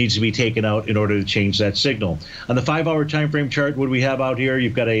that needs to be taken out in order to change that signal. On the 5-hour time frame chart, what do we have out here?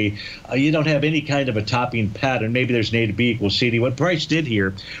 You've got you don't have any kind of a topping pattern. Maybe there's an A to B equals CD. What price did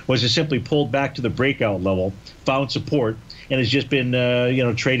here was it simply pulled back to the breakout level, found support, and has just been,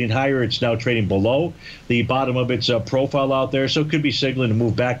 trading higher. It's now trading below the bottom of its profile out there. So it could be signaling to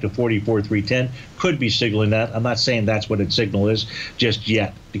move back to 44,310. Could be signaling that. I'm not saying that's what its signal is just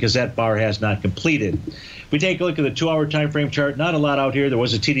yet because that bar has not completed. If we take a look at the 2-hour time frame chart, not a lot out here. There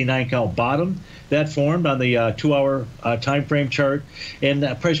was a TD9 count bottom that formed on the 2-hour time frame chart, and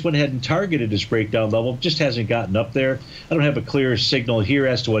that price went ahead and targeted its breakdown level. Just hasn't gotten up there. I don't have a clear signal here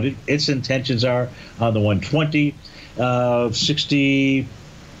as to what its intentions are on the 120. 60,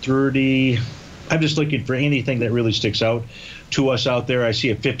 30. I'm just looking for anything that really sticks out to us out there. I see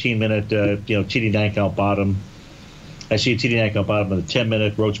a 15-minute, TD9 count bottom. I see a TD9 count bottom of the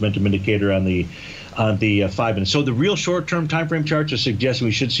 10-minute Rhodes momentum indicator on the on the 5 minutes. So the real short-term time frame charts are suggesting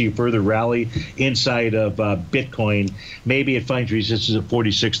we should see a further rally inside of Bitcoin. Maybe it finds resistance at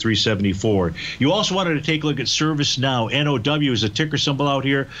 46,374. You also wanted to take a look at ServiceNow. NOW is a ticker symbol out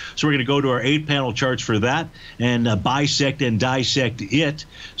here. So we're going to go to our 8-panel charts for that and bisect and dissect it.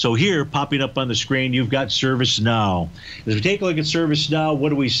 So here, popping up on the screen, you've got ServiceNow. As we take a look at ServiceNow, what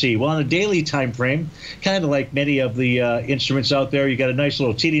do we see? Well, on a daily time frame, kind of like many of the instruments out there, you got a nice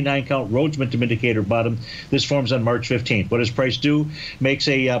little TD9 count Rhodes momentum indicator bottom. This forms on March 15th. What does price do? Makes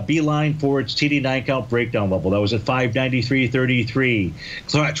a beeline for its TD9 count breakdown level. That was at 593.33.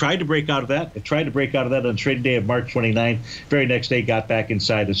 So I tried to break out of that. It tried to break out of that on trading day of March 29th. Very next day, got back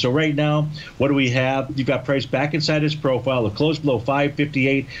inside it. So right now, what do we have? You've got price back inside its profile. A close below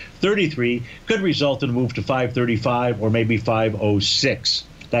 558.33 could result in a move to 535 or maybe 506.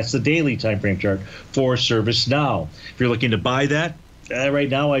 That's the daily time frame chart for ServiceNow. If you're looking to buy that, right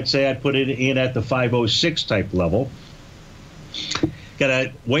now I'd say I'd put it in at the 506 type level. Got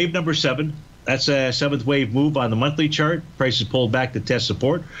a wave number 7. That's a 7th wave move on the monthly chart. Price is pulled back to test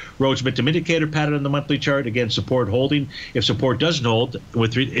support. Rhodes momentum indicator pattern on the monthly chart. Again, support holding. If support doesn't hold,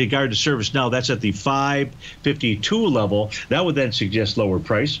 with regard to ServiceNow, that's at the 552 level. That would then suggest lower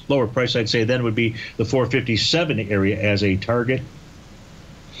price. Lower price, I'd say, then would be the 457 area as a target.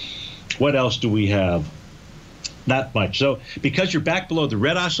 What else do we have? Not much. So because you're back below the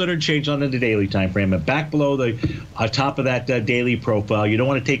red oscillator change on the daily time frame and back below the top of that daily profile, you don't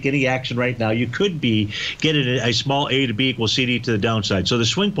want to take any action right now. You could be getting a small A to B equals CD to the downside. So the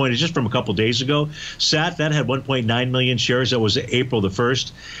swing point is just from a couple days ago. That had 1.9 million shares. That was April the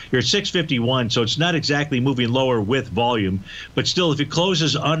 1st. You're at 651, so it's not exactly moving lower with volume. But still, if it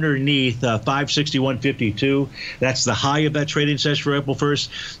closes underneath 561.52, that's the high of that trading session for April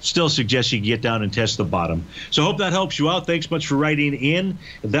 1st, still suggests you can get down and test the bottom. So hope that helps you out. Thanks much for writing in.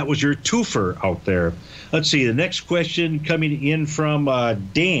 That was your twofer out there. Let's see. The next question coming in from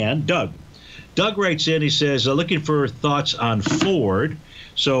Doug. Doug writes in. He says, looking for thoughts on Ford.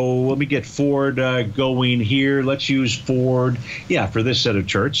 So let me get Ford going here. Let's use Ford, for this set of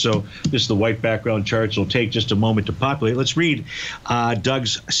charts. So this is the white background charts. It'll take just a moment to populate. Let's read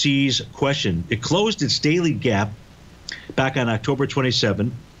Doug's C's question. It closed its daily gap back on October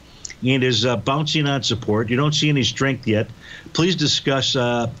 27. And is bouncing on support. You don't see any strength yet. Please discuss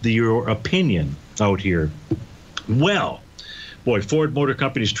your opinion out here. Well, boy, Ford Motor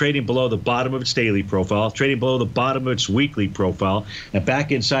Company is trading below the bottom of its daily profile, trading below the bottom of its weekly profile, and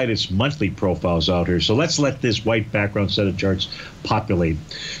back inside its monthly profiles out here. So let's let this white background set of charts populate.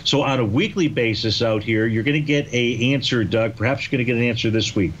 So on a weekly basis out here, you're going to get an answer, Doug. Perhaps you're going to get an answer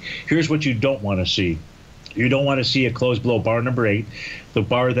this week. Here's what you don't want to see. You don't want to see a close below bar number 8, the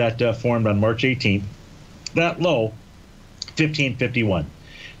bar that formed on March 18th. That low, 1551.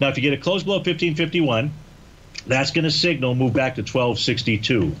 Now, if you get a close below 1551, that's going to signal move back to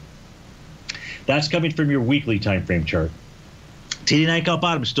 1262. That's coming from your weekly time frame chart. TD9 count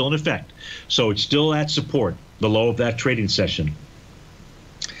bottom is still in effect, so it's still at support, the low of that trading session.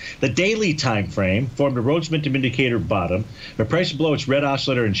 The daily time frame formed a Rhodes momentum indicator bottom, the price below its red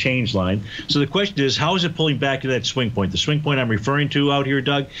oscillator and change line. So the question is, how is it pulling back to that swing point? The swing point I'm referring to out here,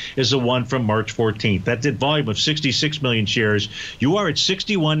 Doug, is the one from March 14th. That did volume of 66 million shares. You are at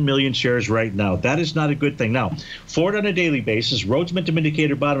 61 million shares right now. That is not a good thing. Now, Ford on a daily basis, Rhodes momentum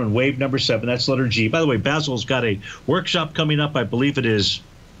indicator bottom and wave number 7. That's letter G. By the way, Basil's got a workshop coming up. I believe it is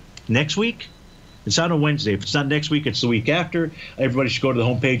next week. It's on a Wednesday. If it's not next week, it's the week after. Everybody should go to the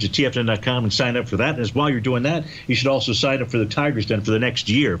homepage at TFNN.com and sign up for that. And as while you're doing that, you should also sign up for the Tigers Den for the next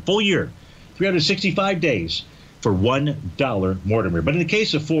year, full year, 365 days for $1 Mortimer. But in the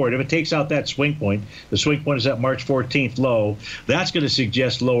case of Ford, if it takes out that swing point, the swing point is that March 14th low, that's going to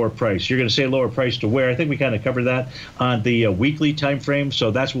suggest lower price. You're going to say lower price to where? I think we kind of covered that on the weekly time frame, so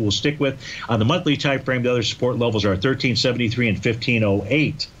that's what we'll stick with. On the monthly time frame, the other support levels are 1373 and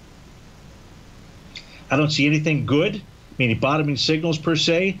 1508. I don't see anything good, meaning bottoming signals per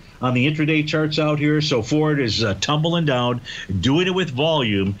se, on the intraday charts out here. So Ford is tumbling down, doing it with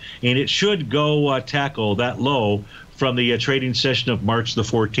volume, and it should go tackle that low from the trading session of March the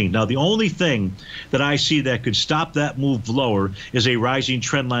 14th. Now, the only thing that I see that could stop that move lower is a rising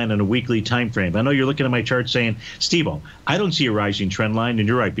trend line on a weekly time frame. I know you're looking at my chart saying, Steve-O, I don't see a rising trend line, and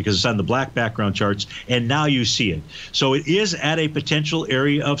you're right, because it's on the black background charts, and now you see it. So it is at a potential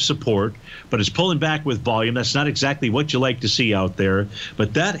area of support, but it's pulling back with volume. That's not exactly what you like to see out there,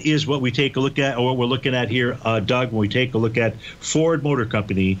 but that is what we take a look at, or what we're looking at here, Doug, when we take a look at Ford Motor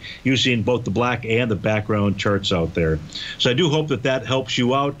Company using both the black and the background charts out there. So I do hope that that helps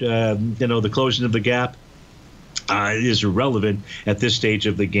you out. The closing of the gap is irrelevant at this stage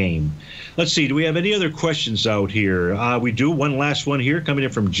of the game. Let's see. Do we have any other questions out here? We do. One last one here coming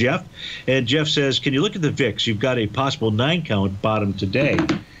in from Jeff. And Jeff says, can you look at the VIX? You've got a possible 9-count bottom today.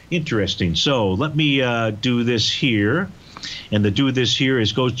 Interesting. So let me do this here. And the do this here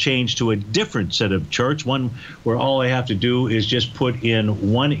is go change to a different set of charts, one where all I have to do is just put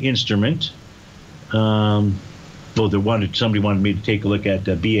in one instrument. Somebody wanted me to take a look at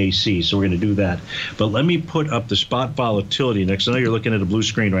BAC, so we're going to do that. But let me put up the spot volatility next. I know you're looking at a blue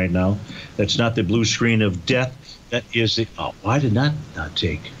screen right now. That's not the blue screen of death. That is the, why did not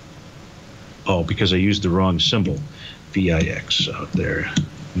take? Oh, because I used the wrong symbol, VIX out there.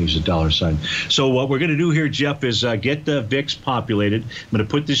 Use a dollar sign. So what we're going to do here, Jeff, is get the VIX populated. I'm going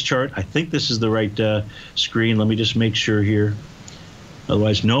to put this chart. I think this is the right screen. Let me just make sure here.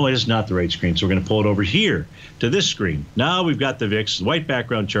 Otherwise, no, it is not the right screen. So we're going to pull it over here to this screen. Now we've got the VIX, white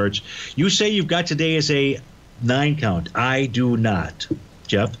background charts. You say you've got today as a 9-count. I do not,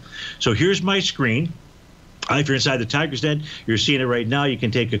 Jeff. So here's my screen. If you're inside the Tiger's Den, you're seeing it right now. You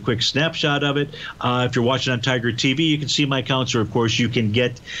can take a quick snapshot of it. If you're watching on Tiger TV, you can see my counts, or, of course, you can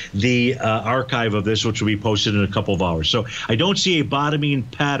get the archive of this, which will be posted in a couple of hours. So I don't see a bottoming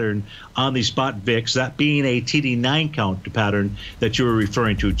pattern on the spot VIX, that being a TD 9-count pattern that you were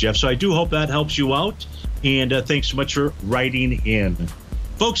referring to, Jeff. So I do hope that helps you out, and thanks so much for writing in.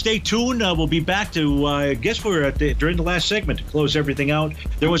 Folks, stay tuned. We'll be back to, I guess we're at during the last segment to close everything out.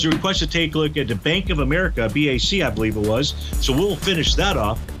 There was a request to take a look at the Bank of America, BAC, I believe it was. So we'll finish that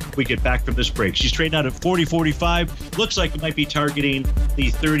off when we get back from this break. She's trading out at 40.45. Looks like it might be targeting the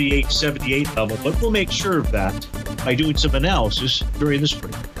 38.78 level, but we'll make sure of that by doing some analysis during this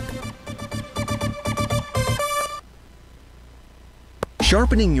break.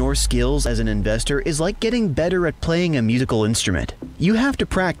 Sharpening your skills as an investor is like getting better at playing a musical instrument. You have to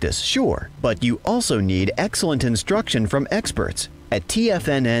practice, sure, but you also need excellent instruction from experts. At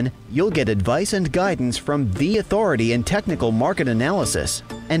TFNN, you'll get advice and guidance from the authority in technical market analysis.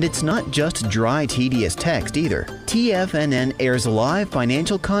 And it's not just dry, tedious text either. TFNN airs live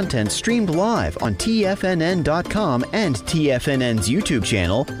financial content streamed live on TFNN.com and TFNN's YouTube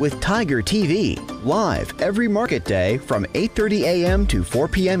channel with Tiger TV, live every market day from 8:30 a.m. to 4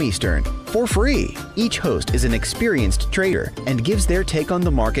 p.m. Eastern, for free. Each host is an experienced trader and gives their take on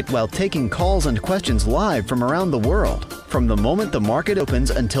the market while taking calls and questions live from around the world. From the moment the market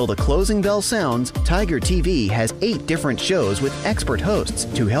opens until the closing bell sounds, Tiger TV has 8 different shows with expert hosts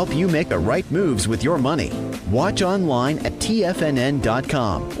to help you make the right moves with your money. Watch online at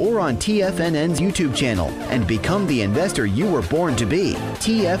TFNN.com or on TFNN's YouTube channel and become the investor you were born to be.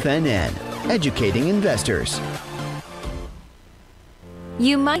 TFNN, educating investors.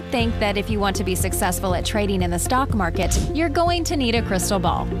 You might think that if you want to be successful at trading in the stock market, you're going to need a crystal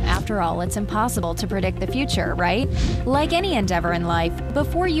ball. After all, it's impossible to predict the future, right? Like any endeavor in life,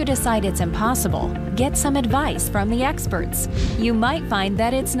 before you decide it's impossible, get some advice from the experts. You might find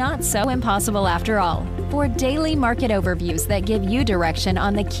that it's not so impossible after all. For daily market overviews that give you direction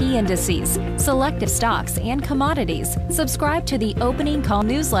on the key indices, selected stocks, and commodities, subscribe to the Opening Call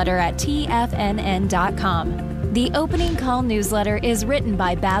newsletter at TFNN.com. The Opening Call newsletter is written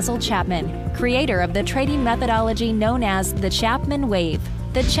by Basil Chapman, creator of the trading methodology known as the Chapman Wave.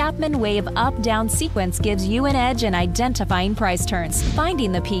 The Chapman Wave up-down sequence gives you an edge in identifying price turns,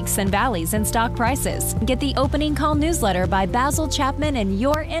 finding the peaks and valleys in stock prices. Get the Opening Call newsletter by Basil Chapman in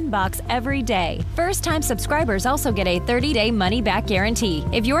your inbox every day. First-time subscribers also get a 30-day money-back guarantee.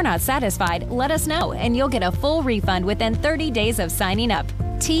 If you're not satisfied, let us know, and you'll get a full refund within 30 days of signing up.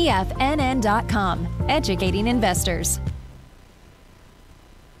 TFNN.com, educating investors.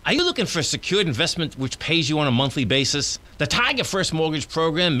 Are you looking for a secured investment which pays you on a monthly basis? The Tiger First Mortgage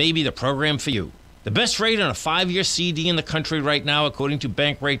Program may be the program for you. The best rate on a 5-year CD in the country right now, according to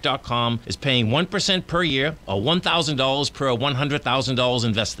Bankrate.com, is paying 1% per year or $1,000 per $100,000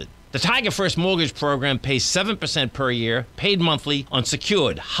 invested. The Tiger First Mortgage Program pays 7% per year, paid monthly, on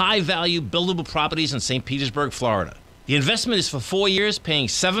secured, high-value, buildable properties in St. Petersburg, Florida. The investment is for 4 years, paying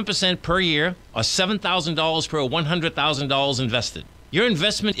 7% per year or $7,000 per $100,000 invested. Your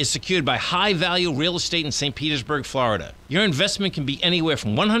investment is secured by high-value real estate in St. Petersburg, Florida. Your investment can be anywhere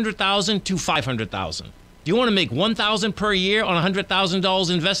from $100,000 to $500,000. Do you want to make $1,000 per year on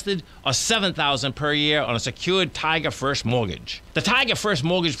 $100,000 invested or $7,000 per year on a secured Tiger First mortgage? The Tiger First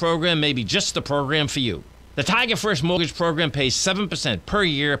Mortgage Program may be just the program for you. The Tiger First Mortgage Program pays 7% per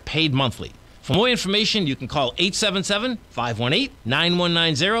year, paid monthly. For more information, you can call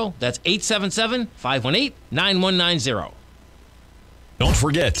 877-518-9190. That's 877-518-9190. Don't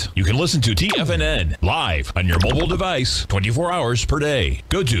forget, you can listen to TFNN live on your mobile device 24 hours per day.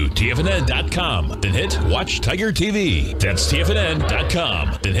 Go to TFNN.com, then hit Watch Tiger TV. That's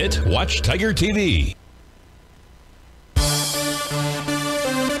TFNN.com, then hit Watch Tiger TV.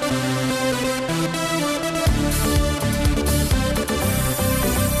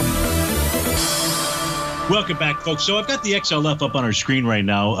 Welcome back, folks. So I've got the XLF up on our screen right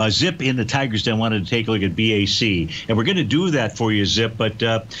now. Zip in the Tigers Den wanted to take a look at BAC, and we're going to do that for you, Zip. But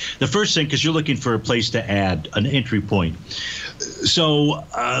the first thing, because you're looking for a place to add an entry point. So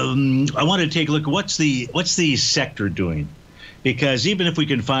I wanted to take a look at what's the sector doing. Because even if we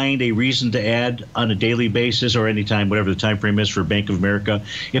can find a reason to add on a daily basis or anytime, whatever the time frame is for Bank of America,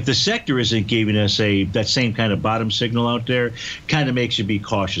 if the sector isn't giving us that same kind of bottom signal out there, kind of makes you be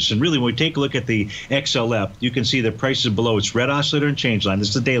cautious. And really, when we take a look at the XLF, you can see the prices below its red oscillator and change line. This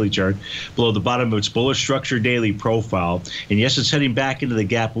is the daily chart. Below the bottom of its bullish structure daily profile. And yes, it's heading back into the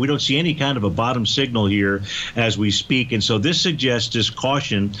gap, but we don't see any kind of a bottom signal here as we speak. And so this suggests just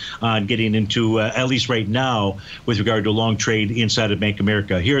caution on getting into, at least right now, with regard to a long trade inside of Bank of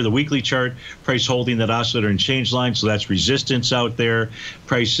America. Here, the weekly chart, price holding that oscillator and change line, so that's resistance out there.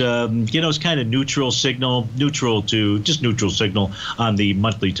 Price, it's kind of neutral signal, neutral signal on the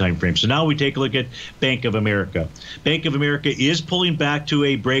monthly time frame. So now we take a look at Bank of America. Bank of America is pulling back to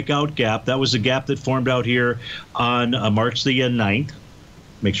a breakout gap. That was the gap that formed out here on March the 9th.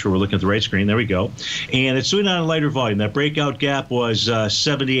 Make sure we're looking at the right screen. There we go. And it's doing on a lighter volume. That breakout gap was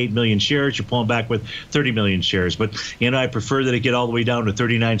 78 million shares. You're pulling back with 30 million shares. But, I prefer that it get all the way down to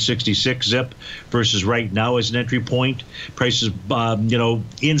 39.66 zip versus right now as an entry point. Prices,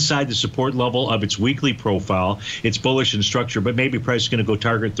 inside the support level of its weekly profile. It's bullish in structure, but maybe price is going to go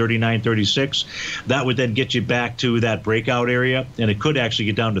target 39.36. That would then get you back to that breakout area, and it could actually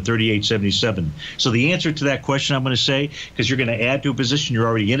get down to 38.77. So the answer to that question, I'm going to say, because you're going to add to a position,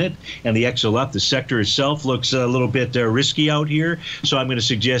 you're already in it, and the XLF, the sector itself, looks a little bit risky out here. So I'm going to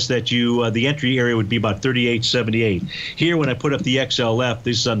suggest that the entry area would be about 38.78. Here, when I put up the XLF,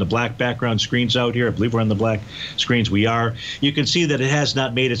 this is on the black background screens out here. I believe we're on the black screens. We are. You can see that it has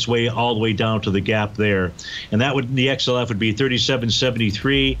not made its way all the way down to the gap there, and the XLF would be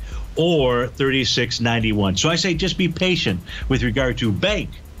 37.73 or 36.91. So I say just be patient with regard to Bank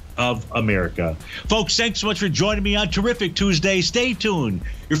of America. Folks, thanks so much for joining me on Terrific Tuesday. Stay tuned.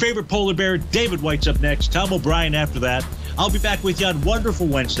 Your favorite polar bear, David White's up next. Tom O'Brien after that. I'll be back with you on Wonderful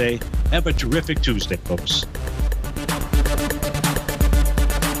Wednesday. Have a terrific Tuesday, folks.